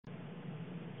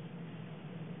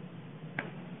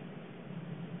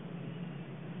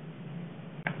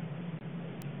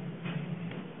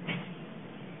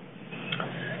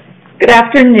Good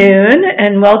afternoon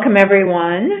and welcome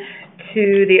everyone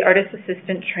to the Artist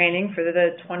Assistant Training for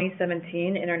the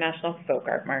 2017 International Folk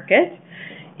Art Market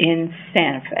in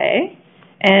Santa Fe.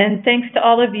 And thanks to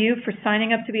all of you for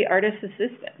signing up to be Artist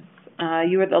Assistants.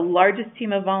 You are the largest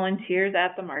team of volunteers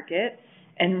at the market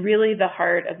and really the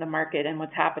heart of the market and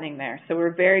what's happening there. So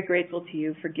we're very grateful to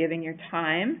you for giving your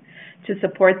time to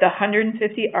support the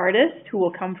 150 artists who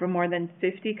will come from more than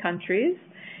 50 countries,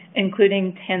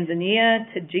 including Tanzania,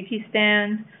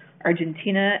 Tajikistan,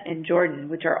 Argentina, and Jordan,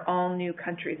 which are all new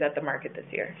countries at the market this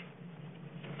year.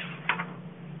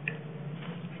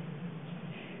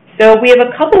 So we have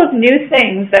a couple of new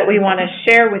things that we want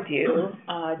to share with you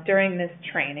during this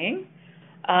training.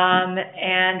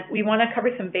 And we want to cover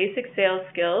some basic sales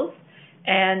skills.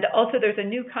 And also there's a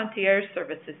new concierge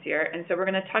service this year. And so we're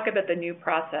going to talk about the new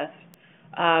process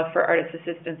for artist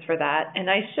assistants for that. And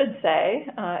I should say,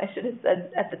 I should have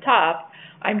said at the top,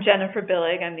 I'm Jennifer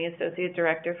Billig. I'm the Associate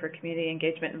Director for Community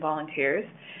Engagement and Volunteers.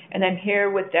 And I'm here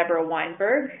with Deborah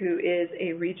Weinberg, who is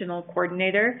a regional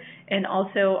coordinator and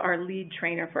also our lead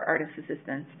trainer for artist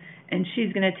assistants. And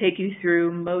she's going to take you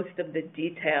through most of the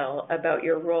detail about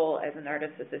your role as an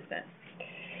artist assistant.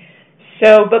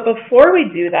 But before we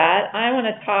do that, I want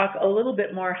to talk a little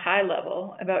bit more high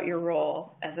level about your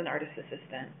role as an artist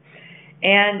assistant.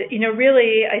 And,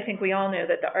 really, I think we all know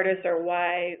that the artists are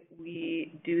why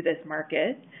we do this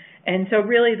market. And so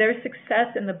really their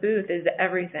success in the booth is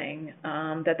everything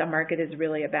that the market is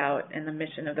really about and the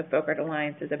mission of the Folk Art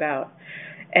Alliance is about.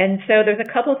 And so there's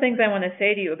a couple things I want to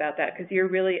say to you about that because you're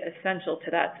really essential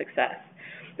to that success.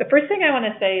 The first thing I want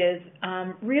to say is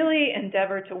really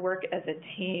endeavor to work as a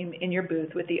team in your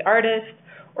booth with the artist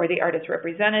or the artist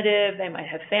representative. They might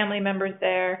have family members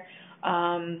there.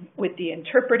 With the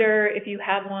interpreter, if you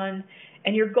have one.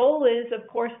 And your goal is, of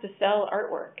course, to sell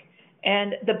artwork.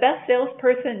 And the best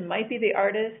salesperson might be the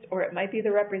artist, or it might be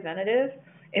the representative.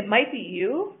 It might be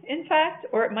you, in fact,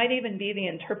 or it might even be the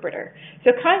interpreter.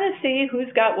 So kind of see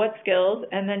who's got what skills,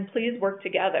 and then please work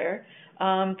together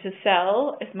to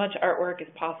sell as much artwork as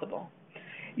possible.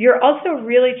 You're also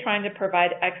really trying to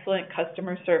provide excellent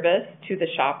customer service to the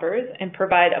shoppers and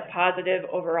provide a positive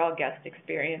overall guest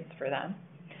experience for them.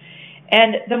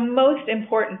 And the most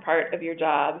important part of your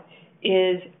job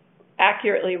is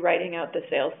accurately writing out the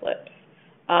sales slips.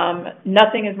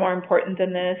 Nothing is more important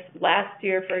than this. Last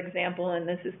year, for example, and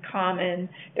this is common,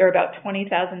 there were about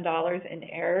 $20,000 in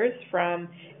errors from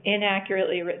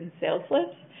inaccurately written sales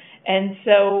slips. And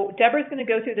so Deborah's going to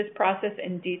go through this process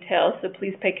in detail, so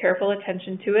please pay careful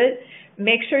attention to it.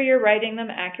 Make sure you're writing them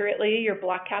accurately. Your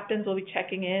block captains will be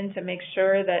checking in to make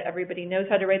sure that everybody knows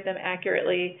how to write them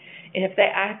accurately. And if they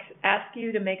ask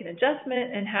you to make an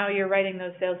adjustment in how you're writing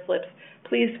those sales slips,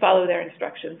 please follow their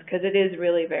instructions because it is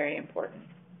really very important.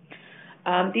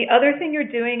 The other thing you're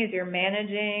doing is you're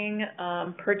managing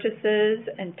purchases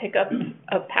and pickup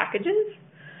of packages.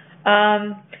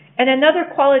 And another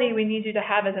quality we need you to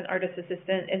have as an artist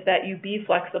assistant is that you be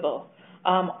flexible.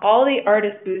 All the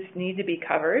artist booths need to be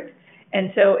covered.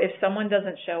 And so if someone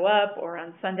doesn't show up, or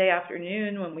on Sunday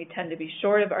afternoon when we tend to be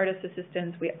short of artist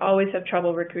assistants, we always have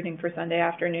trouble recruiting for Sunday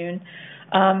afternoon.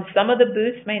 Some of the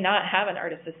booths may not have an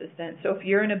artist assistant. So if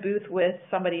you're in a booth with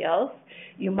somebody else,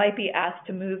 you might be asked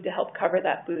to move to help cover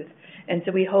that booth. And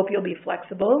so we hope you'll be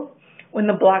flexible when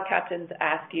the block captains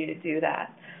ask you to do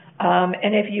that.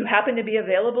 And if you happen to be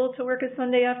available to work a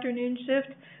Sunday afternoon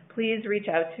shift, please reach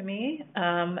out to me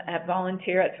at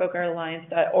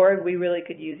volunteer@folkartalliance.org. We really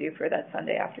could use you for that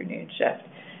Sunday afternoon shift.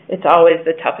 It's always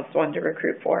the toughest one to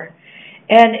recruit for.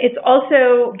 And it's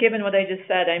also, given what I just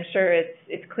said, I'm sure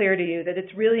it's clear to you that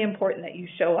it's really important that you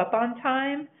show up on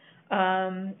time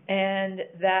and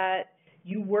that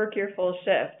you work your full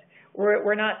shift.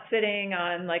 We're not sitting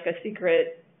on like a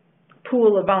secret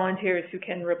pool of volunteers who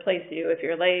can replace you if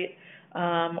you're late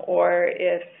or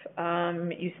if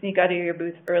you sneak out of your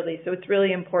booth early. So it's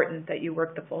really important that you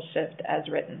work the full shift as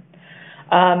written.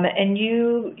 And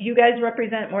you guys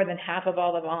represent more than half of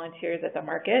all the volunteers at the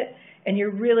market, and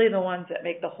you're really the ones that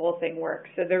make the whole thing work.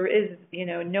 So there is,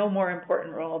 no more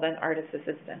important role than artist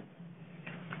assistant.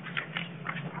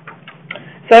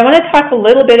 So I want to talk a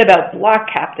little bit about block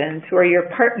captains, who are your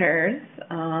partners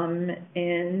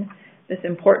in this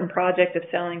important project of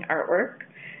selling artwork.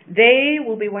 They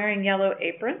will be wearing yellow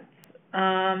aprons,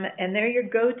 and they're your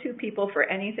go-to people for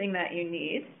anything that you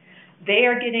need. They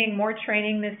are getting more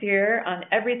training this year on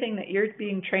everything that you're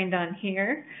being trained on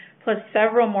here, plus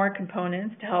several more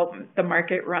components to help the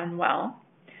market run well.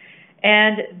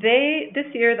 And this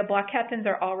year, the block captains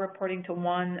are all reporting to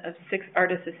one of 6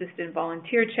 artist assistant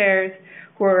volunteer chairs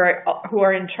who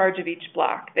are in charge of each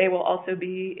block. They will also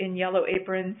be in yellow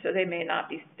aprons, so they may not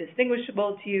be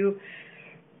distinguishable to you,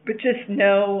 but just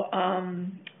know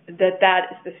that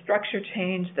is the structure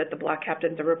change, that the block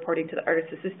captains are reporting to the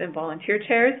artist assistant volunteer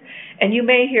chairs. And you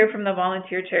may hear from the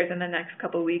volunteer chairs in the next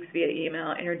couple of weeks via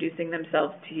email introducing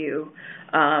themselves to you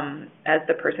as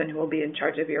the person who will be in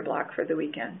charge of your block for the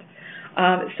weekend.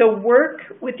 So work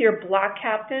with your block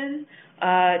captain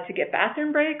to get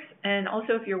bathroom breaks, and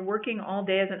also if you're working all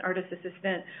day as an artist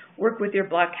assistant, work with your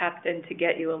block captain to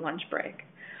get you a lunch break.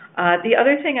 The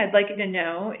other thing I'd like you to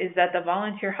know is that the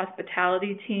volunteer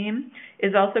hospitality team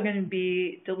is also going to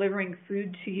be delivering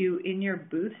food to you in your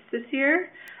booths this year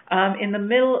in the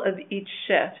middle of each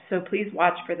shift, so please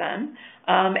watch for them.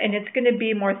 And it's going to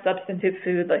be more substantive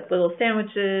food like little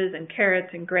sandwiches and carrots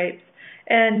and grapes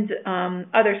and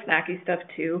other snacky stuff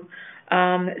too.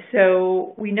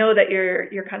 So we know that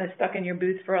you're kind of stuck in your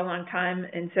booth for a long time,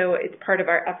 and so it's part of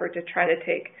our effort to try to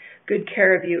take good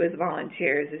care of you as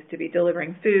volunteers is to be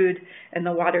delivering food, and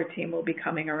the water team will be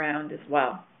coming around as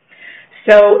well.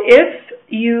 So if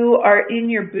you are in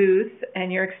your booth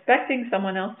and you're expecting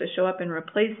someone else to show up and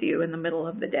replace you in the middle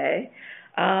of the day,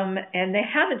 and they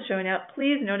haven't shown up,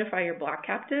 please notify your block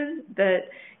captain that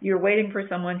you're waiting for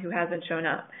someone who hasn't shown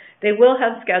up. They will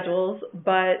have schedules,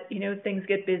 but things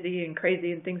get busy and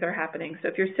crazy and things are happening. So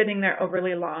if you're sitting there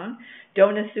overly long,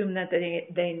 don't assume that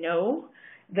they know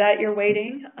that you're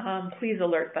waiting. Please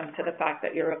alert them to the fact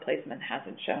that your replacement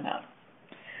hasn't shown up.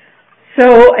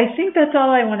 So I think that's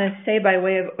all I want to say by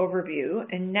way of overview.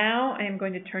 And now I am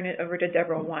going to turn it over to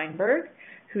Deborah Weinberg,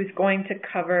 who's going to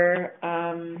cover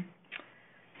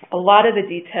a lot of the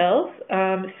details,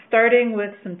 starting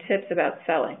with some tips about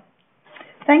selling.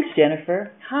 Thanks,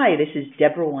 Jennifer. Hi, this is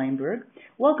Deborah Weinberg.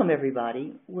 Welcome,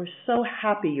 everybody. We're so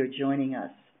happy you're joining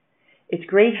us. It's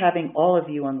great having all of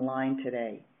you online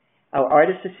today. Our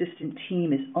artist assistant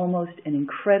team is almost an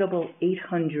incredible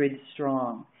 800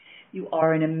 strong. You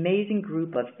are an amazing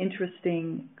group of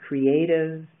interesting,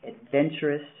 creative,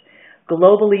 adventurous,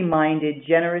 globally minded,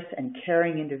 generous, and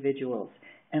caring individuals.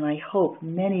 And I hope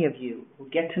many of you will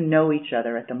get to know each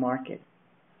other at the market.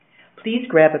 Please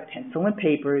grab a pencil and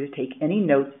paper to take any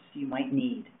notes you might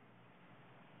need.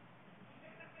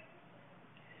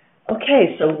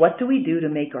 Okay, so what do we do to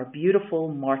make our beautiful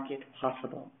market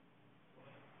possible?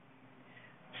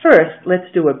 First,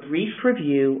 let's do a brief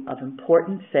review of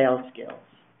important sales skills.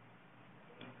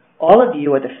 All of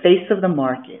you are the face of the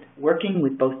market, working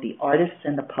with both the artists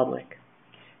and the public.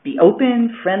 Be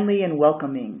open, friendly, and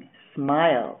welcoming.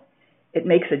 Smile. It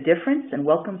makes a difference and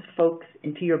welcomes folks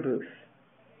into your booth.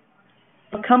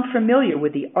 Become familiar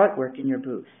with the artwork in your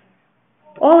booth.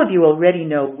 All of you already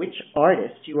know which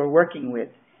artist you are working with.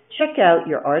 Check out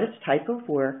your artist type of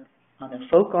work on the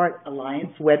Folk Art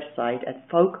Alliance website at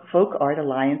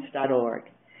folkartalliance.org.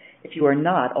 If you are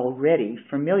not already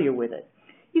familiar with it,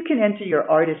 you can enter your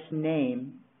artist's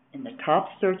name in the top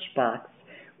search box,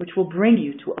 which will bring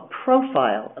you to a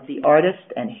profile of the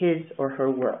artist and his or her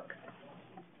work.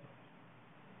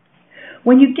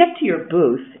 When you get to your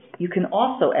booth, you can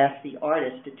also ask the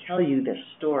artist to tell you their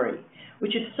story,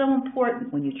 which is so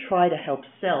important when you try to help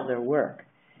sell their work.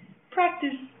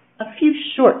 Practice a few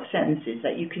short sentences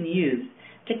that you can use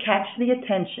to catch the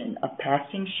attention of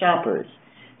passing shoppers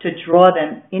to draw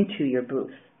them into your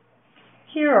booth.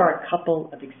 Here are a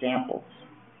couple of examples.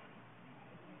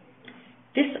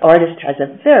 This artist has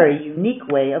a very unique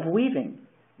way of weaving.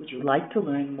 Would you like to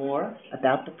learn more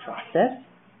about the process?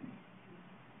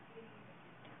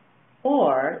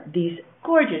 Or, these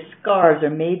gorgeous scarves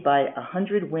are made by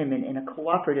 100 women in a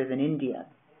cooperative in India.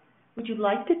 Would you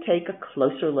like to take a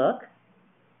closer look?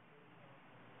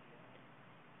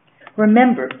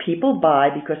 Remember, people buy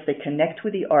because they connect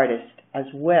with the artist as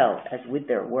well as with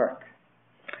their work.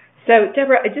 So,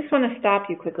 Deborah, I just want to stop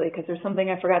you quickly because there's something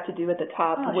I forgot to do at the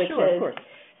top, which is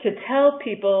to tell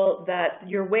people that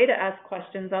your way to ask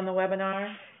questions on the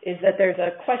webinar is that there's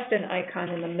a question icon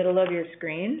in the middle of your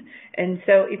screen. And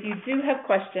so if you do have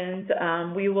questions,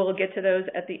 we will get to those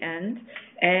at the end,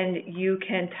 and you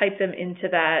can type them into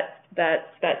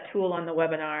that tool on the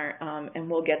webinar, and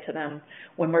we'll get to them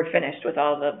when we're finished with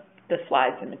all the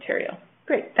slides and material.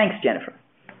 Great. Thanks, Jennifer.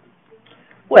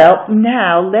 Well,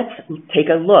 now let's take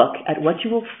a look at what you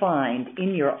will find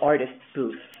in your artist's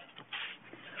booth.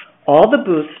 All the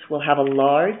booths will have a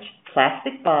large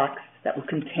plastic box that will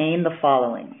contain the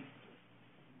following: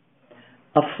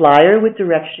 a flyer with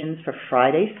directions for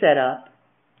Friday setup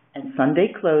and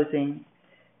Sunday closing,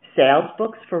 sales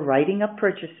books for writing up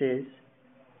purchases,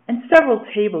 and several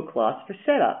tablecloths for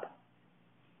setup.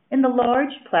 In the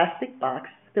large plastic box,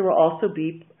 there will also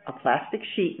be a plastic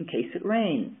sheet in case it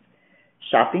rains,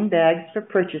 shopping bags for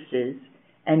purchases,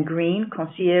 and green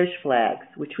concierge flags,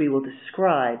 which we will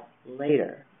describe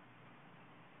later.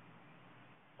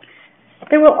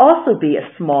 There will also be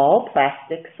a small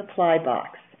plastic supply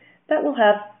box that will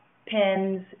have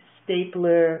pens,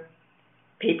 stapler,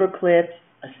 paper clips,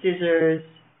 scissors,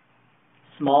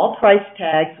 small price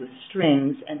tags with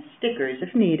strings and stickers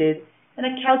if needed, and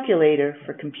a calculator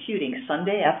for computing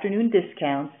Sunday afternoon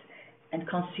discounts and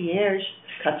concierge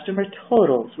customer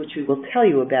totals, which we will tell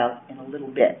you about in a little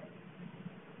bit.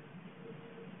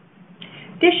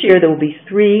 This year there will be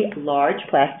 3 large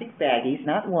plastic baggies,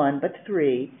 not 1, but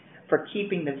 3, for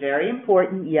keeping the very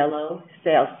important yellow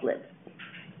sales slips.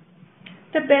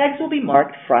 The bags will be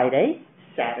marked Friday,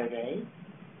 Saturday,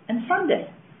 and Sunday.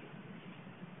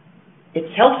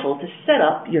 It's helpful to set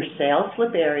up your sales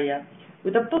slip area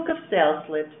with a book of sales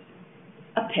slips,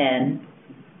 a pen,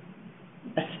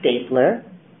 a stapler,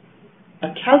 a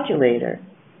calculator,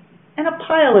 and a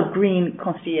pile of green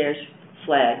concierge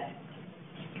flags,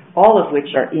 all of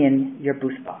which are in your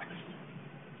booth box.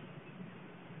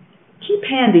 Keep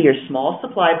handy your small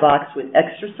supply box with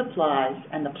extra supplies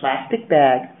and the plastic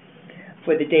bag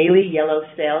for the daily yellow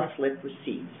sales slip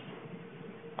receipts.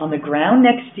 On the ground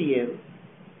next to you,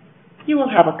 you will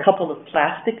have a couple of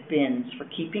plastic bins for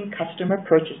keeping customer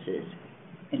purchases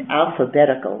in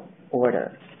alphabetical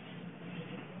order.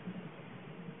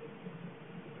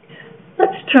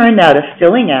 Let's turn now to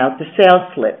filling out the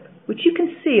sales slip, which you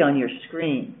can see on your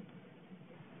screen.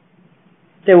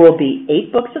 There will be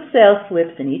 8 books of sales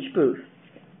slips in each booth.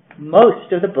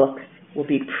 Most of the books will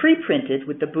be pre-printed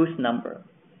with the booth number.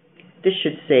 This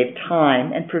should save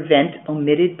time and prevent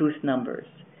omitted booth numbers.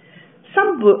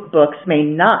 Some books may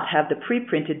not have the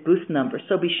pre-printed booth number,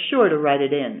 so be sure to write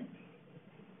it in.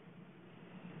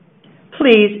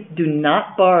 Please do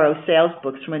not borrow sales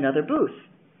books from another booth.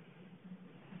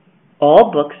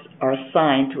 All books are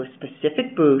assigned to a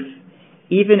specific booth,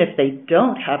 even if they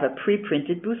don't have a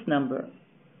pre-printed booth number.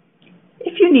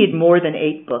 If you need more than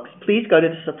 8 books, please go to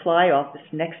the supply office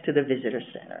next to the visitor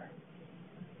center.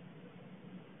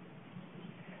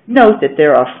 Note that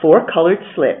there are 4 colored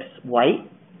slips: white,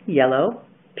 yellow,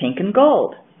 pink, and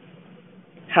gold.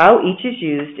 How each is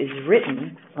used is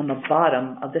written on the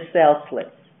bottom of the sales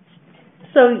slips,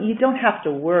 so you don't have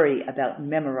to worry about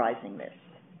memorizing this.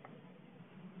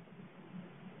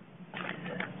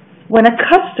 When a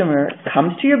customer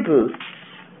comes to your booth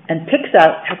and picks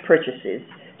out her purchases,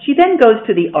 she then goes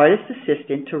to the artist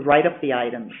assistant to write up the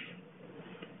items.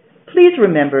 Please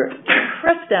remember to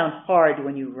press down hard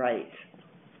when you write.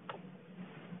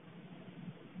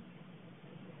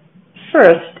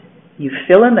 First, you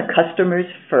fill in the customer's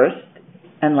first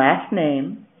and last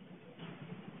name.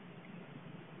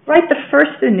 Write the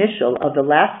first initial of the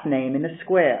last name in the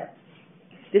square.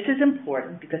 This is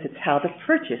important because it's how the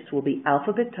purchase will be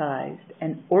alphabetized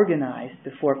and organized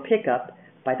before pickup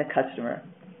by the customer.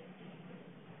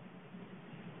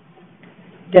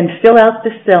 Then fill out the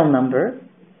cell number,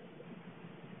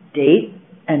 date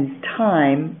and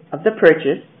time of the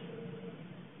purchase.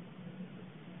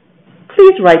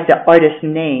 Please write the artist's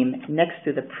name next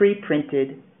to the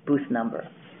pre-printed booth number.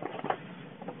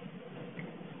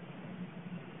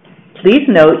 Please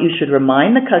note you should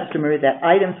remind the customer that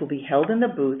items will be held in the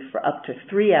booth for up to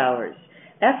 3 hours,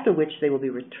 after which they will be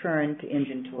returned to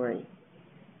inventory.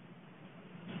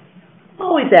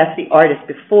 Always ask the artist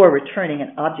before returning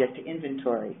an object to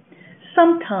inventory.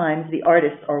 Sometimes the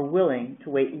artists are willing to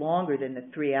wait longer than the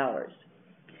 3 hours.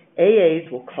 AAs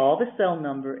will call the cell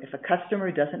number if a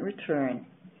customer doesn't return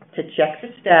to check the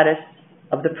status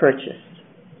of the purchase.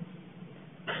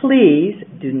 Please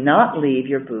do not leave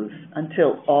your booth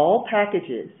until all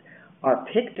packages are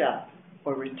picked up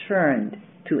or returned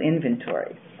to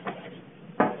inventory.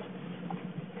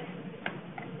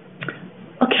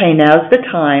 Okay, now's the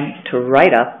time to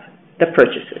write up the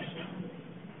purchases.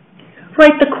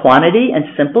 Write the quantity and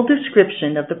simple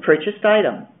description of the purchased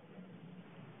item.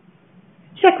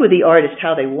 Check with the artist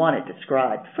how they want it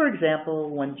described. For example,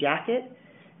 1 jacket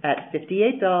at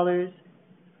 $58,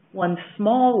 1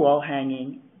 small wall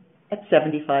hanging at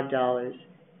 $75,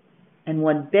 and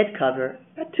 1 bed cover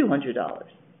at $200.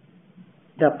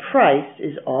 The price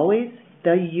is always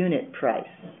the unit price.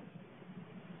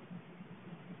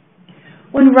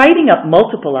 When writing up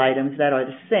multiple items that are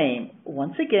the same,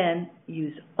 once again,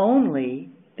 use only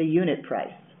the unit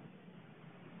price.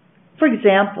 For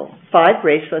example, 5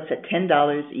 bracelets at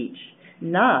 $10 each,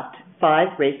 not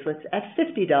 5 bracelets at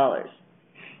 $50.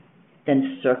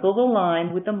 Then circle the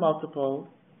line with the multiple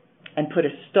and put a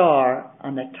star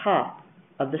on the top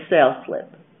of the sales slip.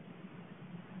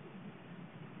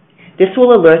 This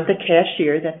will alert the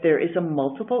cashier that there is a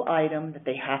multiple item that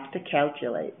they have to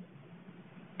calculate.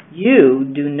 You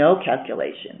do no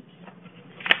calculations.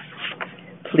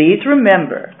 Please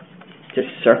remember to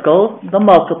circle the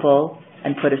multiple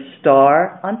and put a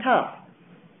star on top.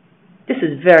 This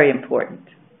is very important.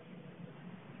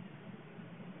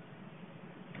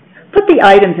 Put the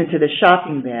items into the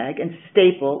shopping bag and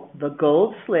staple the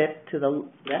gold slip to the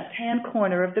left-hand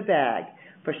corner of the bag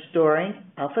for storing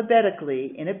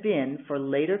alphabetically in a bin for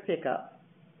later pickup.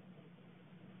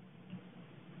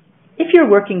 If you're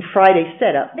working Friday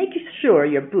setup, make sure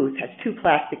your booth has 2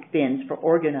 plastic bins for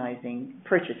organizing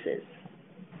purchases.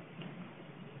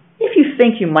 If you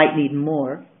think you might need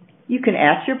more, you can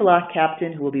ask your block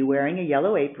captain, who will be wearing a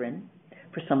yellow apron,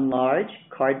 for some large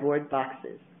cardboard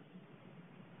boxes.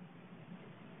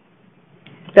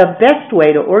 The best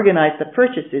way to organize the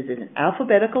purchases is in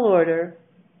alphabetical order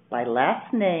by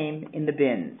last name in the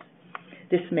bins.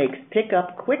 This makes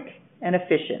pickup quick and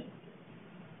efficient.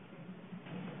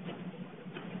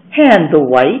 Hand the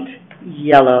white,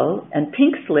 yellow, and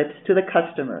pink slips to the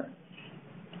customer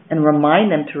and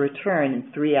remind them to return in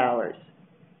 3 hours.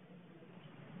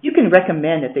 You can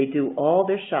recommend that they do all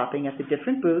their shopping at the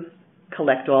different booths,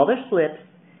 collect all their slips,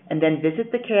 and then visit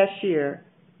the cashier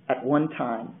at one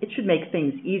time. It should make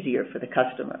things easier for the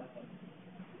customer.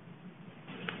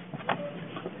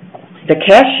 The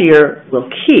cashier will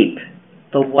keep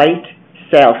the white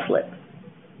sales slip.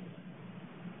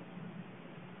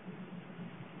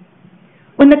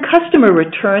 When the customer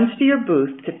returns to your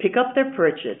booth to pick up their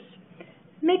purchase,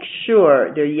 make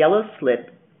sure their yellow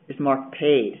slip is marked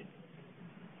paid.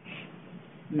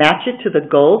 Match it to the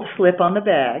gold slip on the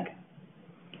bag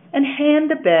and hand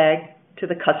the bag to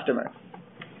the customer.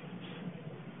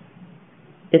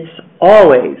 It's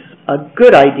always a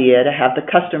good idea to have the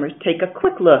customers take a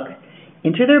quick look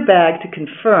into their bag to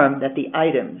confirm that the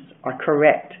items are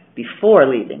correct before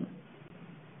leaving.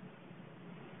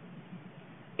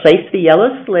 Place the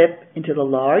yellow slip into the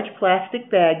large plastic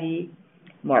baggie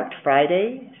marked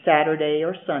Friday, Saturday,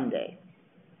 or Sunday.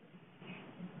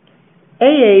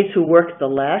 AAs who work the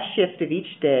last shift of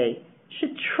each day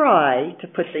should try to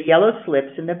put the yellow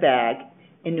slips in the bag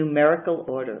in numerical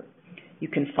order. You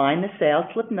can find the sales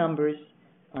slip numbers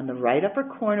on the right upper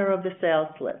corner of the sales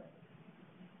slip.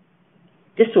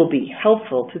 This will be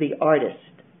helpful to the artist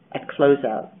at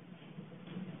closeout.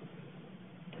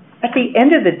 At the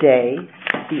end of the day,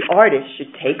 the artist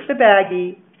should take the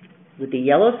baggie with the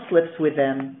yellow slips with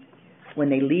them when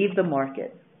they leave the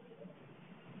market.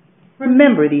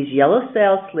 Remember, these yellow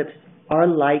sales slips are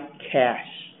like cash.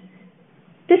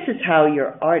 This is how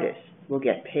your artist will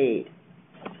get paid.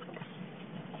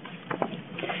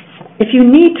 If you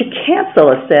need to cancel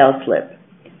a sales slip,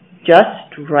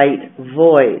 just write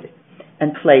void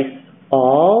and place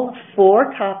all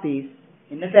 4 copies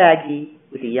in the baggie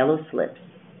with the yellow slips.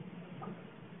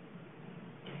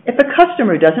 If a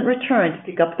customer doesn't return to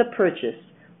pick up the purchase,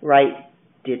 write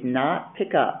did not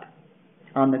pick up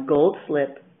on the gold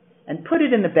slip and put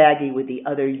it in the baggie with the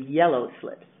other yellow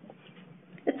slips.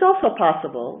 It's also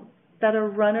possible that a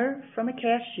runner from a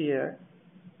cashier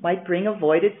might bring a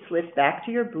voided slip back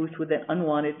to your booth with an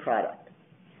unwanted product.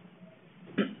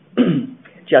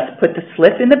 Just put the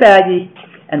slip in the baggie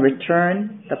and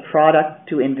return the product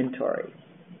to inventory.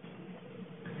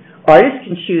 Artists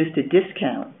can choose to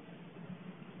discount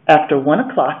after 1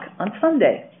 o'clock on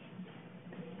Sunday.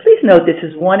 Please note this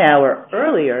is 1 hour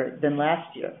earlier than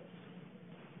last year.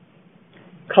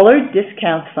 Colored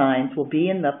discount signs will be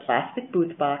in the plastic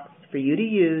booth box for you to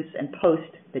use and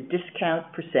post the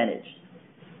discount percentage.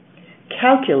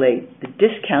 Calculate the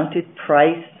discounted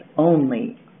price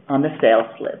only on the sales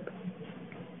slip.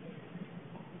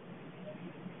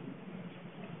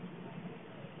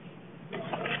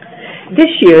 This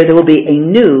year, there will be a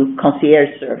new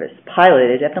concierge service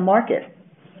piloted at the market.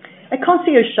 A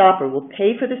concierge shopper will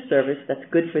pay for the service that's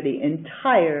good for the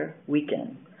entire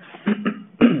weekend.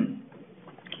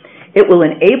 It will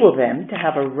enable them to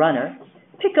have a runner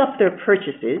pick up their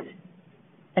purchases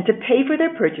and to pay for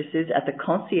their purchases at the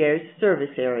concierge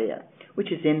service area, which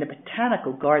is in the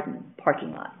Botanical Garden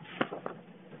parking lot.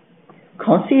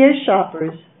 Concierge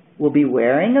shoppers will be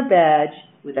wearing a badge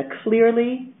with a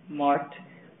clearly marked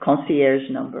concierge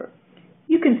number.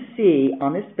 You can see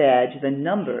on this badge the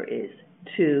number is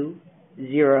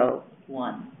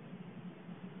 201.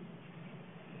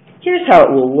 Here's how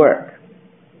it will work.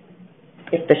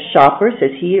 If the shopper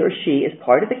says he or she is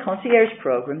part of the concierge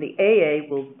program, the AA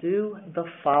will do the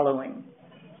following.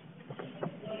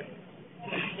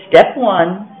 Step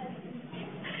 1,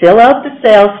 fill out the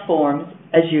sales forms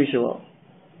as usual.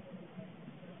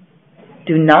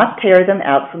 Do not tear them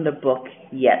out from the book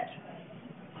yet.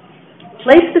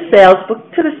 Place the sales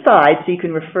book to the side so you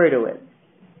can refer to it,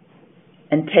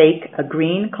 and take a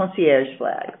green concierge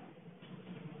flag.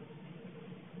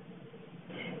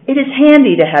 It is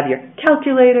handy to have your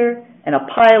calculator and a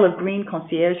pile of green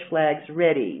concierge flags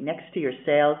ready next to your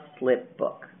sales slip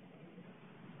book.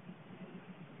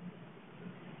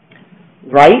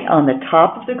 Write on the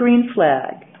top of the green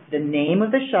flag the name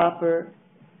of the shopper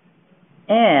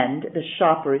and the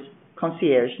shopper's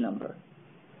concierge number.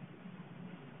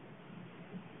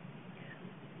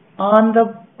 On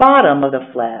the bottom of the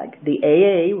flag, the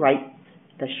AA writes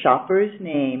the shopper's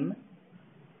name,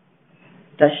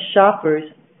 the shopper's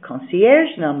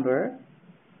concierge number,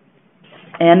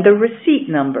 and the receipt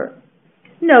number.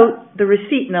 Note, the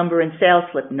receipt number and sales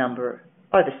slip number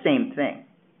are the same thing.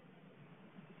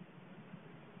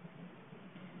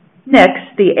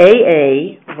 Next, the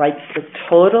AA writes the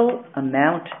total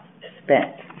amount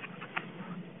spent.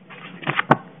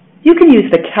 You can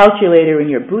use the calculator in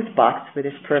your booth box for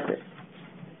this purpose.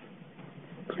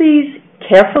 Please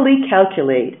carefully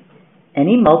calculate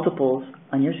any multiples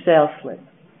on your sales slip.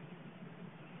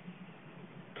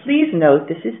 Please note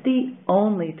this is the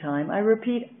only time, I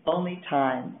repeat, only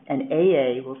time, an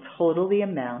AA will total the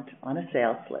amount on a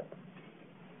sales slip.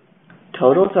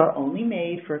 Totals are only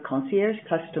made for a concierge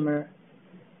customer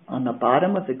on the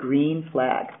bottom of the green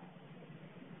flag.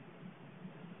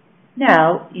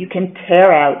 Now you can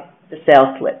tear out the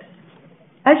sales slips.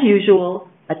 As usual,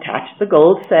 attach the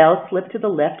gold sales slip to the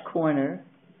left corner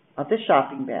of the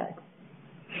shopping bag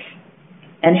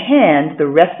and hand the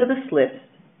rest of the slips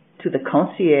to the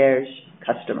concierge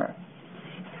customer.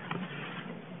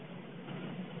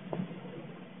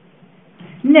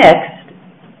 Next,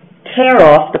 tear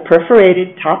off the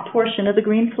perforated top portion of the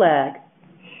green flag.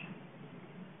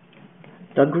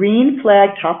 The green flag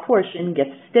top portion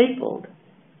gets stapled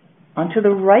onto the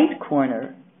right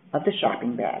corner of the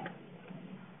shopping bag.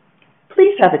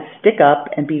 Please have it stick up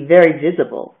and be very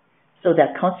visible so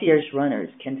that concierge runners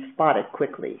can spot it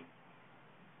quickly.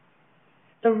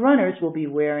 The runners will be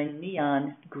wearing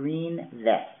neon green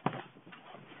vests.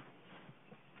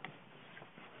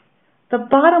 The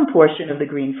bottom portion of the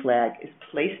green flag is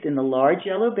placed in the large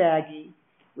yellow baggie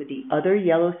with the other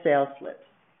yellow sales slips.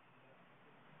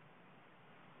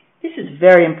 This is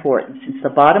very important since the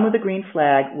bottom of the green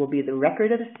flag will be the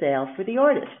record of the sale for the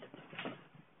artist.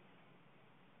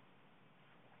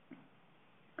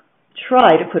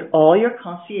 Try to put all your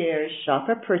concierge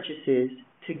shopper purchases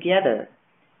together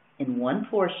in one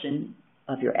portion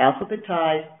of your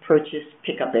alphabetized purchase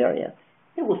pickup area.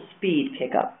 It will speed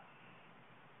pickup.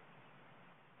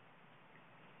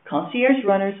 Concierge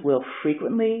runners will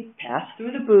frequently pass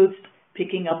through the booths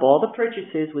picking up all the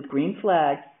purchases with green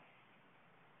flags.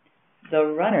 The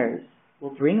runners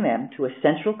will bring them to a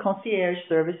central concierge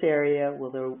service area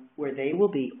where they will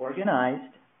be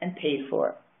organized and paid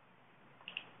for.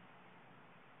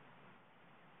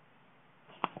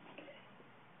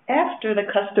 After the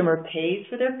customer pays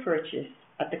for their purchase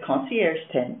at the concierge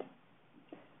tent,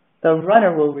 the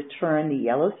runner will return the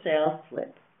yellow sales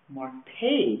slip marked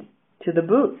paid to the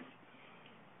booth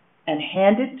and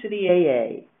hand it to the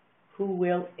AA, who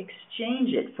will exchange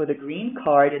it for the green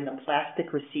card in the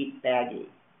plastic receipt baggie.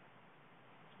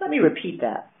 Let me repeat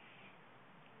that.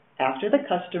 After the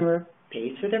customer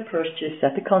pays for their purchase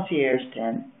at the concierge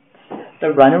tent, the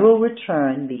runner will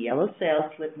return the yellow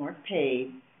sales slip marked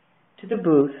paid to the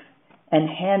booth and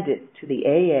hand it to the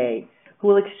AA, who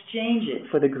will exchange it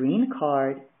for the green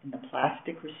card in the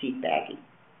plastic receipt baggie.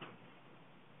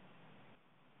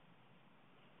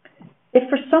 If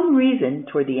for some reason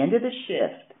toward the end of the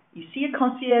shift you see a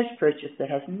concierge purchase that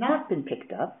has not been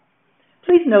picked up,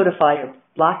 please notify your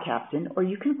block captain or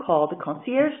you can call the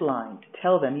concierge line to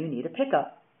tell them you need a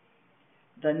pickup.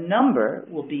 The number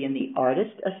will be in the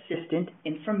Artist Assistant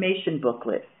Information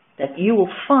booklet that you will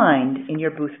find in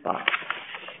your booth box.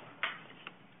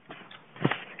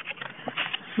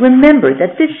 Remember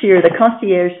that this year the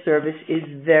concierge service is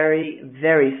very,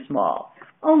 very small,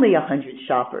 only 100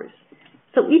 shoppers.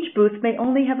 So each booth may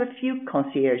only have a few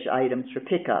concierge items for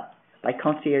pickup by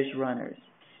concierge runners.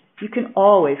 You can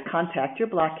always contact your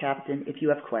block captain if you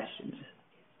have questions.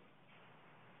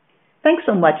 Thanks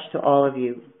so much to all of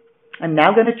you. I'm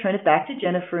now going to turn it back to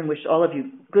Jennifer and wish all of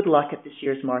you good luck at this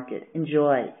year's market.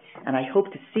 Enjoy, and I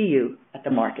hope to see you at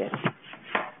the market.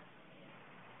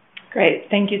 Great.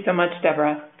 Thank you so much,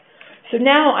 Deborah. So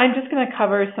now I'm just going to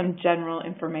cover some general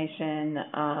information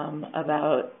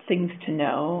about things to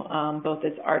know, both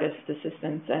as artist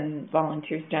assistants and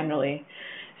volunteers generally.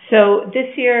 So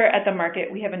this year at the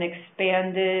market, we have an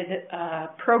expanded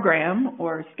program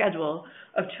or schedule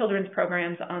of children's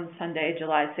programs on Sunday,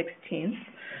 July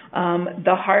 16th.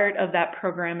 The heart of that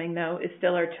programming, though, is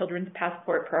still our Children's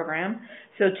Passport program.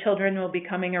 So children will be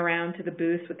coming around to the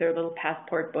booths with their little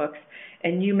passport books,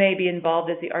 and you may be involved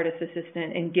as the artist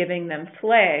assistant in giving them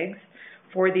flags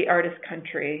for the artist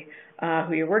country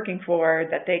who you're working for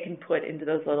that they can put into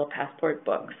those little passport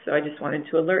books. So I just wanted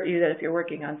to alert you that if you're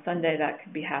working on Sunday, that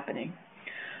could be happening.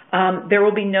 There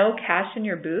will be no cash in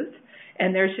your booth,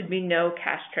 and there should be no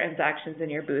cash transactions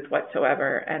in your booth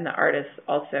whatsoever, and the artists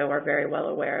also are very well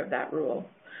aware of that rule.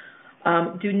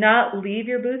 Do not leave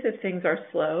your booth if things are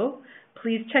slow.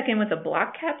 Please check in with the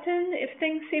block captain if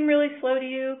things seem really slow to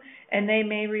you, and they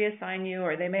may reassign you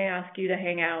or they may ask you to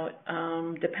hang out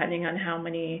depending on how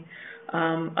many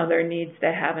other needs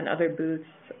they have in other booths.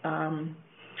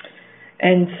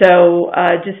 And so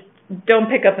just don't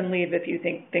pick up and leave if you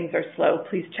think things are slow.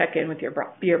 Please check in with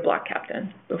your block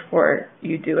captain before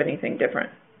you do anything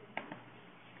different.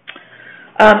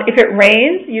 If it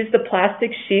rains, use the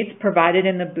plastic sheets provided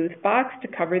in the booth box to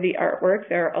cover the artwork.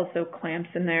 There are also clamps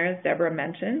in there, as Deborah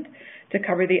mentioned, to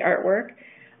cover the artwork.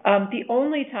 The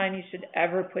only time you should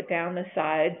ever put down the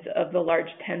sides of the large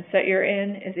tents that you're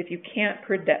in is if you can't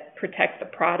protect the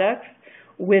products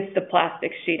with the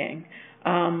plastic sheeting.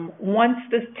 Once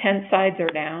the tent sides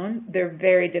are down, they're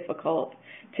very difficult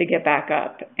to get back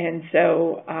up. And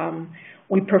so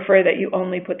we prefer that you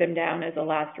only put them down as a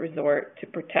last resort to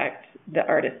protect the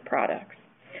artist products.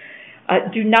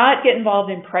 Do not get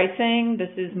involved in pricing.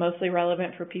 This is mostly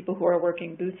relevant for people who are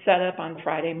working booth setup on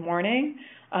Friday morning.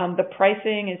 The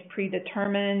pricing is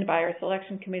predetermined by our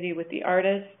selection committee with the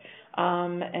artists,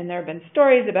 and there have been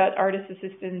stories about artist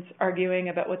assistants arguing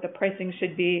about what the pricing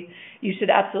should be. You should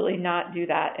absolutely not do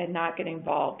that and not get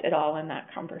involved at all in that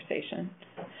conversation.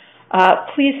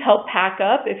 Please help pack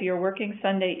up if you're working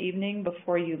Sunday evening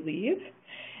before you leave.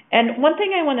 And one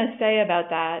thing I want to say about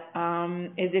that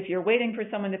is if you're waiting for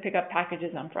someone to pick up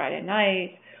packages on Friday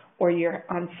night, or you're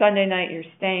on Sunday night you're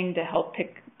staying to help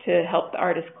the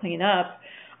artist clean up,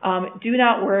 do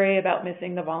not worry about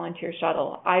missing the volunteer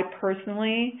shuttle. I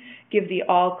personally give the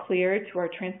all clear to our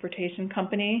transportation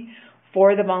company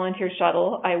for the volunteer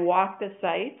shuttle. I walk the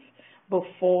site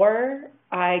before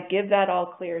I give that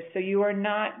all clear, so you are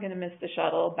not going to miss the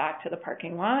shuttle back to the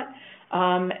parking lot.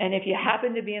 And if you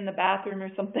happen to be in the bathroom or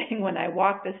something when I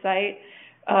walk the site,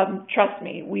 trust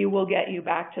me, we will get you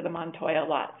back to the Montoya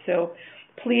lot. So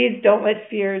please don't let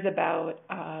fears about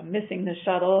missing the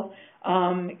shuttle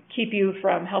keep you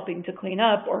from helping to clean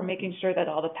up or making sure that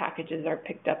all the packages are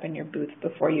picked up in your booth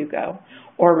before you go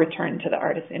or return to the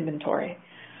artist inventory.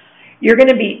 You're going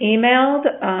to be emailed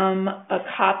a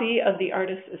copy of the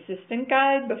Artist Assistant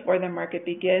Guide before the market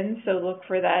begins, so look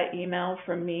for that email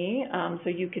from me.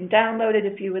 So you can download it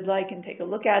if you would like and take a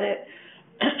look at it.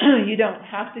 You don't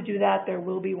have to do that. There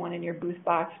will be one in your booth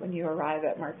box when you arrive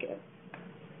at market.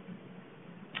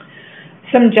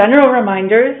 Some general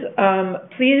reminders.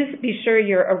 Please be sure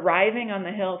you're arriving on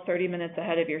the Hill 30 minutes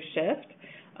ahead of your shift.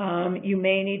 You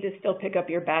may need to still pick up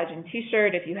your badge and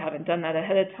T-shirt if you haven't done that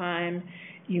ahead of time.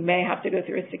 You may have to go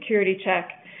through a security check.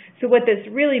 So what this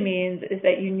really means is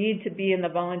that you need to be in the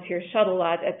volunteer shuttle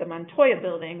lot at the Montoya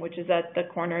building, which is at the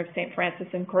corner of St. Francis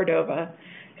and Cordova,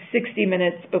 60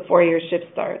 minutes before your shift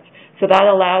starts. So that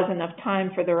allows enough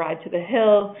time for the ride to the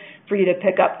Hill, for you to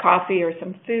pick up coffee or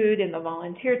some food in the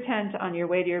volunteer tent on your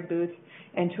way to your booth,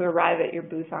 and to arrive at your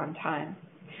booth on time.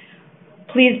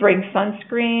 Please bring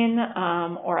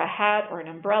sunscreen or a hat or an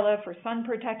umbrella for sun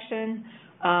protection.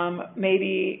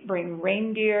 Maybe bring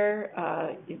rain gear.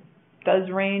 It does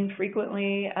rain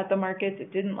frequently at the markets.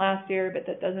 It didn't last year, but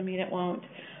that doesn't mean it won't.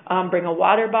 Bring a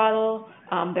water bottle.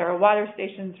 There are water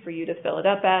stations for you to fill it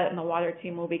up at, and the water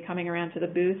team will be coming around to the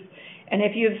booth. And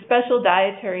if you have special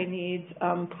dietary needs,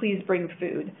 please bring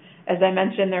food. As I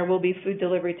mentioned, there will be food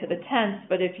delivery to the tents,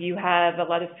 but if you have a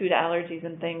lot of food allergies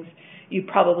and things, you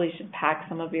probably should pack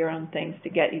some of your own things to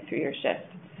get you through your shift.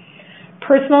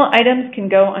 Personal items can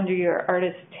go under your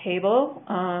artist table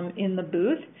in the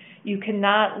booth. You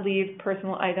cannot leave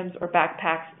personal items or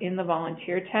backpacks in the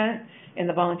volunteer tent, in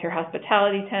the volunteer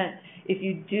hospitality tent. If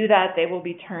you do that, they will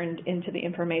be turned into the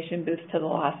information booth to the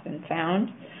lost and found.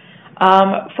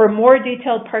 For more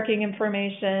detailed parking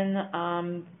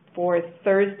information for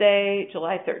Thursday,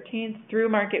 July 13th through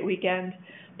Market Weekend,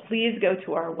 please go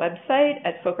to our website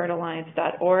at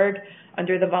folkartalliance.org.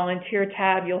 Under the volunteer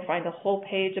tab, you'll find a whole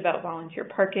page about volunteer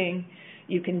parking.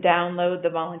 You can download the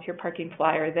volunteer parking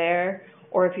flyer there,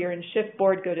 or if you're in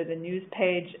Shiftboard, go to the news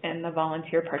page and the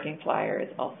volunteer parking flyer is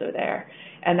also there.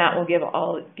 And that will give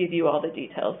you all the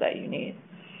details that you need.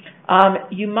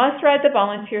 You must ride the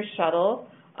volunteer shuttle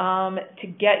to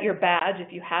get your badge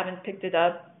if you haven't picked it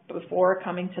up before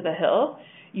coming to the Hill.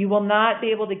 You will not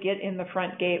be able to get in the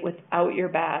front gate without your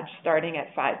badge starting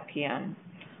at 5 p.m.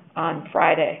 on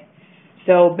Friday.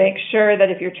 So make sure that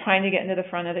if you're trying to get into the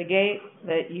front of the gate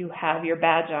that you have your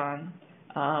badge on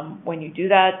when you do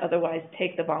that. Otherwise,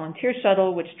 take the volunteer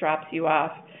shuttle, which drops you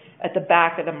off at the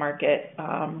back of the market,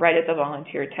 right at the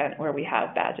volunteer tent where we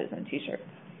have badges and T-shirts.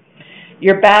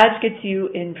 Your badge gets you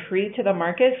in free to the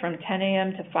market from 10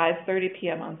 a.m. to 5:30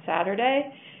 p.m. on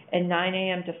Saturday and 9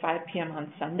 a.m. to 5 p.m.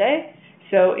 on Sunday.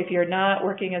 So if you're not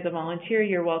working as a volunteer,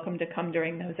 you're welcome to come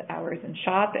during those hours and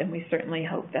shop, and we certainly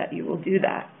hope that you will do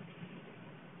that.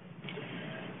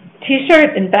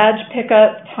 T-shirt and badge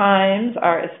pickup times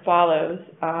are as follows.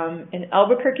 In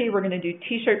Albuquerque, we're going to do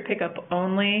T-shirt pickup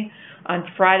only on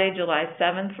Friday, July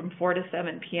 7th from 4 to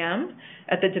 7 p.m.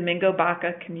 at the Domingo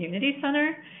Baca Community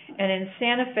Center. And in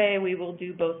Santa Fe, we will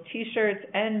do both T-shirts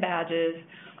and badges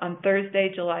on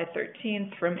Thursday, July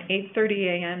 13th from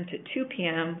 8:30 a.m. to 2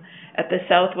 p.m. at the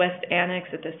Southwest Annex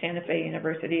at the Santa Fe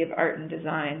University of Art and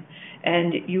Design.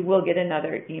 And you will get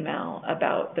another email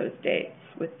about those dates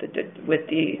with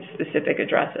the specific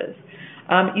addresses.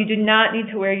 You do not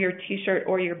need to wear your T-shirt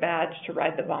or your badge to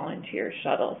ride the volunteer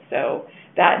shuttle. So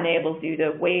that enables you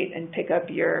to wait and pick up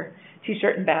your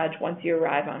T-shirt and badge once you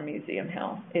arrive on Museum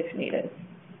Hill if needed.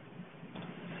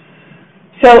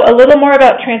 So a little more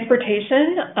about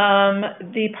transportation.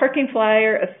 The parking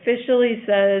flyer officially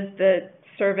says that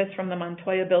service from the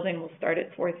Montoya building will start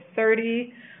at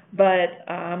 4:30, but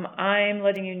I'm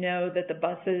letting you know that the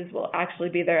buses will actually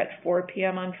be there at 4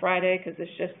 p.m. on Friday because the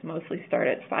shifts mostly start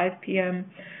at 5 p.m.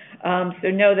 So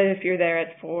know that if you're there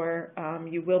at 4,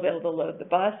 you will be able to load the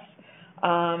bus.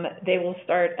 They will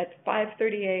start at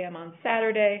 5:30 a.m. on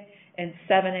Saturday and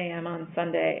 7 a.m. on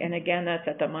Sunday. And again, that's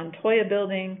at the Montoya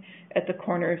building at the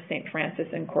corner of St. Francis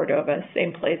and Cordova,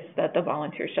 same place that the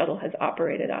volunteer shuttle has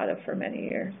operated out of for many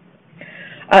years.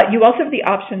 You also have the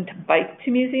option to bike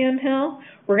to Museum Hill.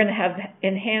 We're going to have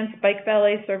enhanced bike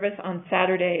valet service on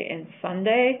Saturday and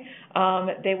Sunday.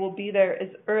 They will be there as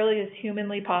early as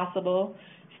humanly possible.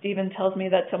 Stephen tells me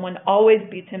that someone always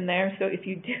beats him there, so if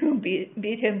you do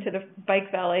beat him to the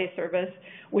bike valet service,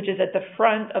 which is at the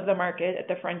front of the market, at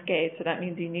the front gate, so that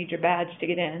means you need your badge to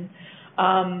get in,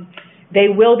 they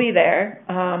will be there,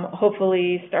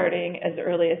 hopefully starting as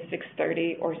early as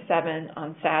 6:30 or 7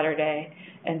 on Saturday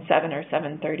and 7 or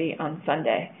 7:30 on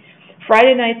Sunday.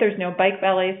 Friday night, there's no bike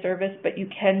valet service, but you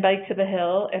can bike to the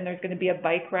Hill, and there's going to be a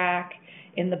bike rack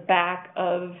in the back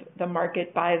of the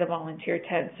market by the volunteer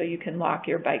tent, so you can lock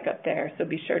your bike up there, so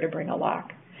be sure to bring a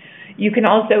lock. You can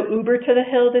also Uber to the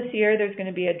Hill this year. There's going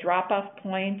to be a drop-off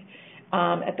point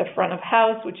at the front of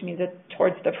house, which means it's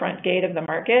towards the front gate of the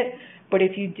market. But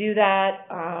if you do that,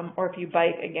 or if you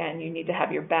bike, again, you need to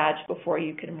have your badge before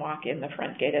you can walk in the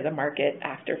front gate of the market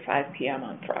after 5 p.m.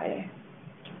 on Friday.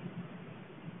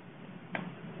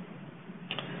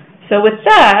 So with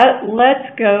that,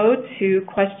 let's go to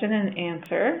question and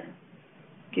answer.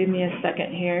 Give me a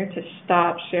second here to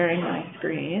stop sharing my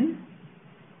screen.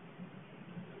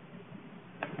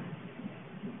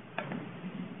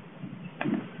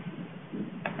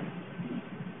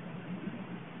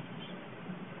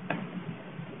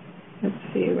 Let's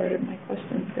see, where did my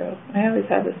questions go? I always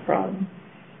have this problem.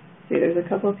 See, there's a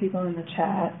couple of people in the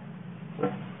chat.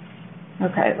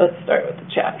 Okay, let's start with the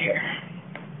chat here.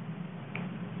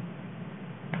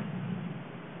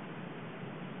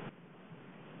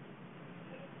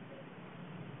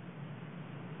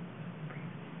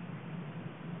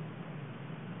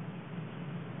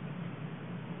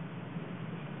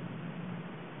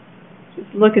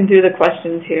 Looking through the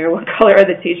questions here. What color are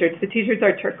the T-shirts? The T-shirts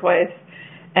are turquoise,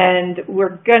 and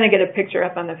we're going to get a picture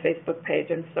up on the Facebook page.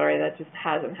 I'm sorry, that just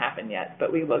hasn't happened yet,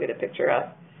 but we will get a picture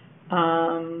up.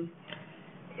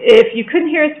 If you couldn't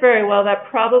hear us very well, that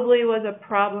probably was a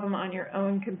problem on your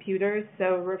own computer,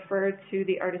 so refer to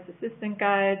the Artist Assistant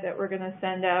Guide that we're going to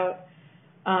send out.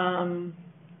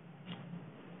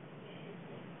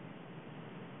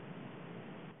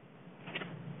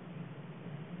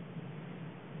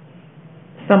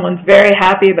 Someone's very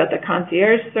happy about the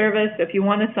concierge service. So if you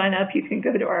want to sign up, you can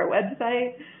go to our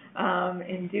website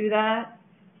and do that.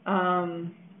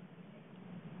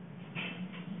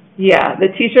 Yeah, the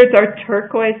T-shirts are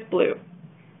turquoise blue,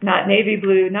 not navy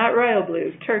blue, not royal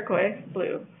blue, turquoise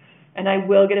blue. And I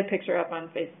will get a picture up on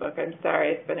Facebook. I'm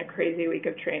sorry, it's been a crazy week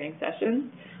of training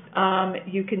sessions.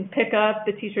 You can pick up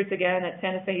the T-shirts again at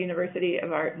Santa Fe University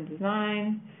of Art and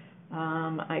Design.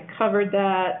 I covered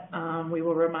that. We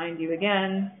will remind you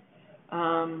again.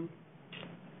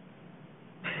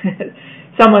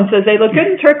 Someone says they look good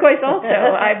in turquoise also.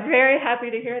 I'm very happy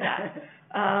to hear that.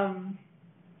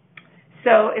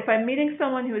 So if I'm meeting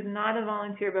someone who is not a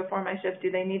volunteer before my shift,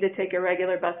 do they need to take a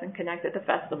regular bus and connect at the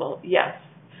festival? Yes,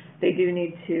 they do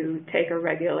need to take a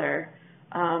regular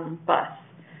bus.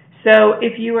 So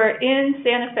if you are in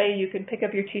Santa Fe, you can pick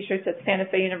up your T-shirts at Santa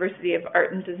Fe University of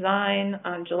Art and Design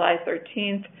on July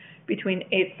 13th between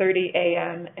 8:30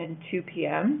 a.m. and 2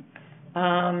 p.m.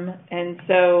 And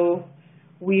so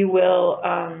we will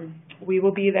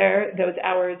be there those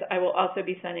hours. I will also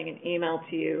be sending an email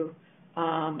to you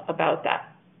about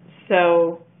that.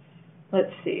 So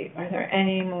let's see, are there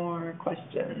any more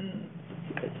questions?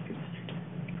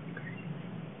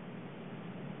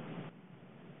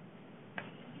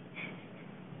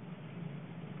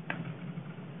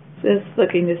 Just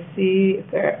looking to see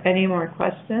if there are any more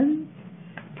questions.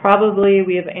 Probably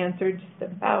we have answered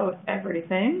just about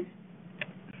everything.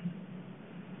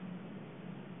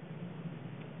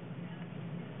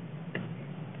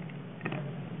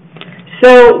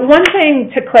 So one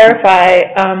thing to clarify,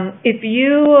 if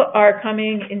you are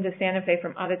coming into Santa Fe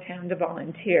from out of town to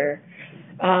volunteer,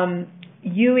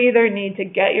 you either need to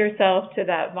get yourself to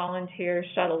that volunteer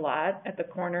shuttle lot at the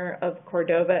corner of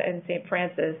Cordova and St.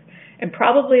 Francis, and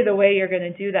probably the way you're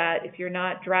going to do that if you're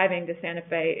not driving to Santa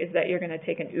Fe is that you're going to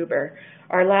take an Uber.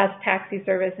 Our last taxi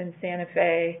service in Santa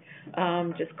Fe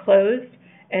just closed,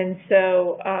 and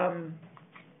so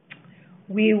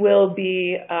we will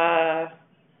be...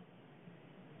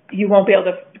 you won't be able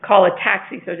to call a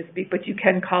taxi, so to speak, but you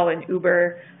can call an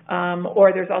Uber,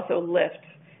 or there's also Lyft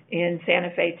in Santa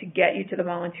Fe to get you to the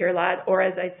volunteer lot, or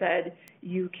as I said,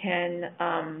 you can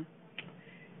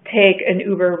take an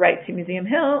Uber right to Museum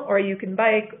Hill, or you can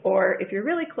bike, or if you're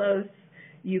really close,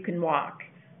 you can walk.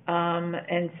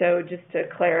 And so just to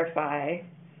clarify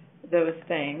those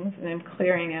things, and I'm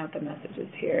clearing out the messages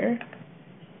here.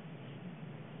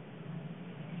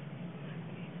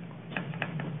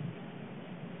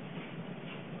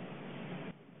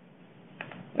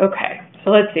 Okay,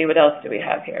 so let's see, what else do we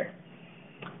have here?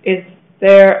 Is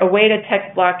there a way to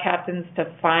text block captains to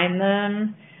find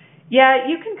them? Yeah,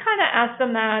 you can kind of ask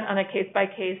them that on a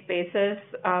case-by-case basis.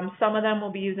 Some of them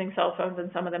will be using cell phones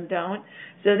and some of them don't.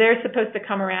 So they're supposed to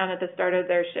come around at the start of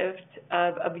their shift,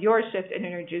 of your shift, and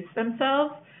introduce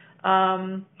themselves.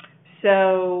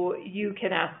 So you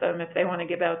can ask them if they want to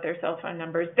give out their cell phone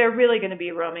numbers. They're really going to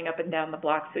be roaming up and down the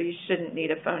block, so you shouldn't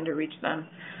need a phone to reach them.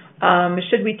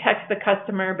 Should we text the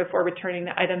customer before returning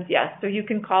the items? Yes. So you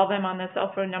can call them on the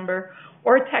cell phone number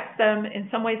or text them. In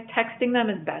some ways, texting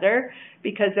them is better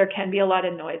because there can be a lot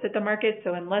of noise at the market.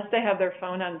 So unless they have their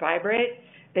phone on vibrate,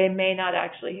 they may not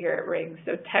actually hear it ring.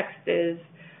 So text is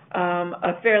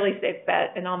a fairly safe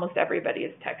bet, and almost everybody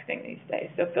is texting these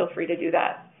days. So feel free to do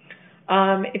that.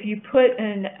 If you put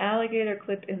an alligator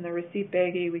clip in the receipt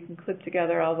baggie, we can clip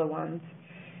together all the ones.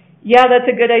 Yeah, that's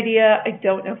a good idea. I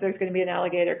don't know if there's going to be an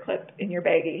alligator clip in your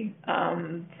baggie.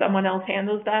 Someone else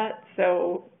handles that,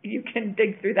 so you can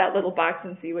dig through that little box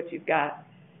and see what you've got.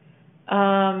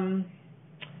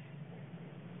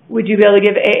 Would you be able to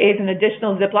give AAs an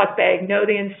additional Ziploc bag? No,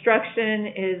 the instruction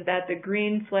is that the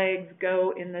green flags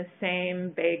go in the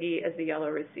same baggie as the yellow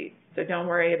receipts, so don't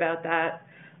worry about that.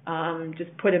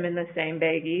 Just put them in the same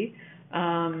baggie.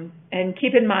 And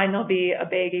keep in mind there'll be a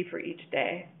baggie for each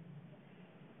day.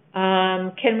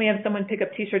 Can we have someone pick up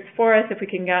T-shirts for us if we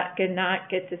cannot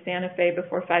get to Santa Fe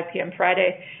before 5 p.m.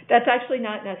 Friday? That's actually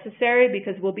not necessary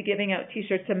because we'll be giving out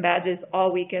T-shirts and badges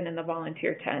all weekend in the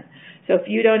volunteer tent. So if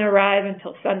you don't arrive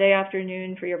until Sunday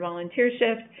afternoon for your volunteer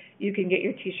shift, you can get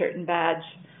your T-shirt and badge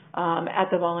at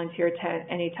the volunteer tent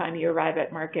anytime you arrive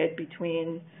at market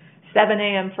between 7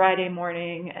 a.m. Friday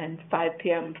morning and 5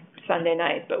 p.m. Sunday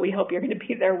night. But we hope you're going to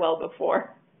be there well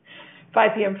before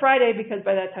 5 p.m. Friday, because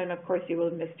by that time, of course, you will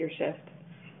have missed your shift.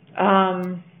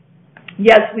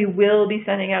 Yes, we will be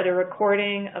sending out a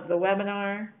recording of the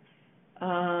webinar.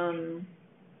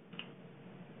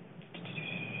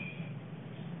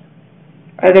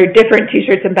 Are there different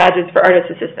T-shirts and badges for artist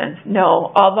assistants?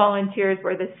 No, all volunteers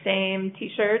wear the same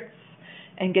T-shirts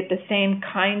and get the same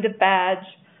kind of badge.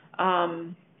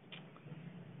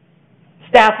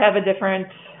 Staff have a different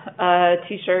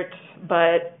T-shirt,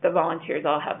 but the volunteers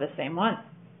all have the same one.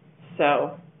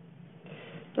 So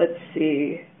let's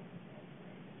see.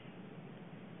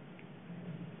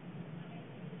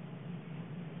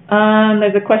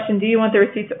 There's a question, do you want the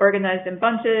receipts organized in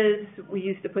bunches? We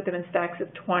used to put them in stacks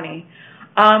of 20.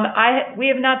 We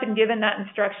have not been given that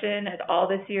instruction at all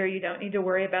this year. You don't need to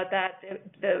worry about that.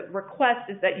 The request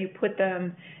is that you put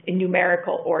them in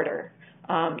numerical order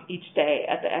each day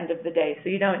at the end of the day. So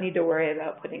you don't need to worry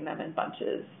about putting them in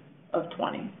bunches of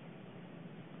 20.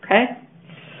 Okay?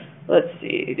 Let's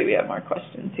see, do we have more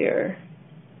questions here?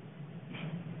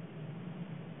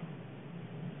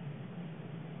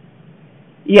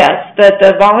 Yes,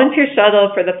 the volunteer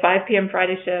shuttle for the 5 p.m.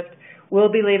 Friday shift will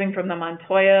be leaving from the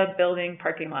Montoya building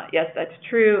parking lot. Yes, that's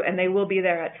true, and they will be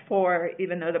there at 4,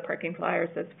 even though the parking flyer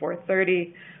says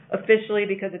 4:30. Officially,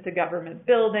 because it's a government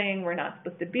building, we're not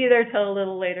supposed to be there till a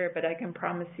little later, but I can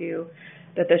promise you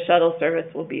that the shuttle service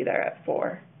will be there at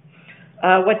 4.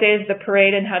 What day is the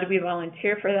parade and how do we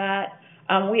volunteer for that?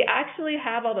 We actually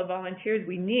have all the volunteers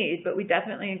we need, but we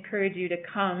definitely encourage you to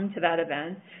come to that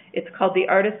event. It's called the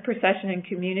Artist Procession and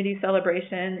Community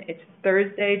Celebration. It's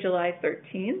Thursday, July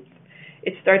 13th.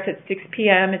 It starts at 6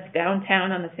 p.m. It's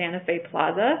downtown on the Santa Fe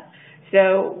Plaza.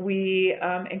 So we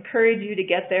encourage you to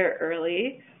get there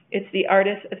early. It's the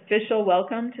artist's official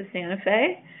welcome to Santa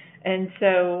Fe. And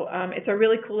so it's a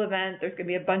really cool event. There's going to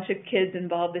be a bunch of kids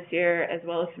involved this year, as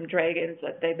well as some dragons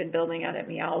that they've been building out at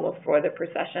Meow Wolf for the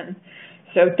procession.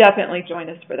 So definitely join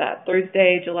us for that,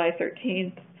 Thursday, July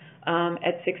 13th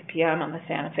at 6 p.m. on the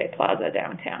Santa Fe Plaza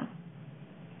downtown.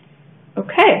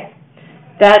 Okay,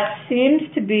 that seems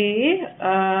to be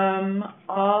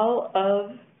all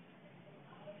of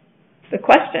the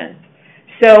questions.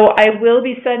 So I will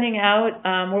be sending out,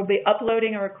 we'll be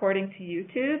uploading a recording to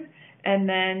YouTube, and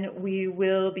then we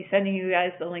will be sending you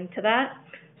guys the link to that.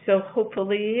 So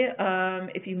hopefully,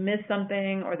 if you missed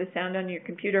something or the sound on your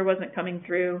computer wasn't coming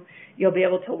through, you'll be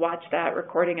able to watch that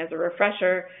recording as a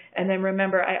refresher. And then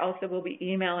remember, I also will be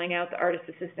emailing out the Artist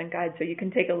Assistant Guide so you can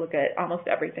take a look at almost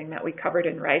everything that we covered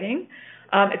in writing.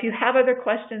 If you have other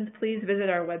questions, please visit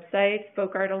our website,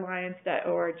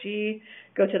 folkartalliance.org.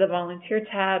 Go to the Volunteer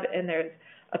tab, and there's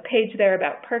a page there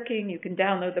about parking. You can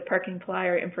download the parking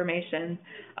flyer information,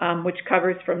 which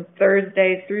covers from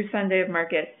Thursday through Sunday of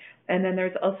market. And then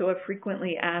there's also a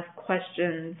frequently asked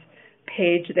questions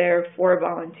page there for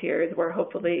volunteers where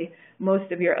hopefully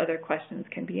most of your other questions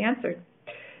can be answered.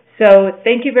 So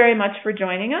thank you very much for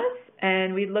joining us,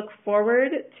 and we look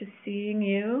forward to seeing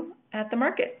you at the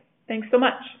market. Thanks so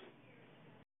much.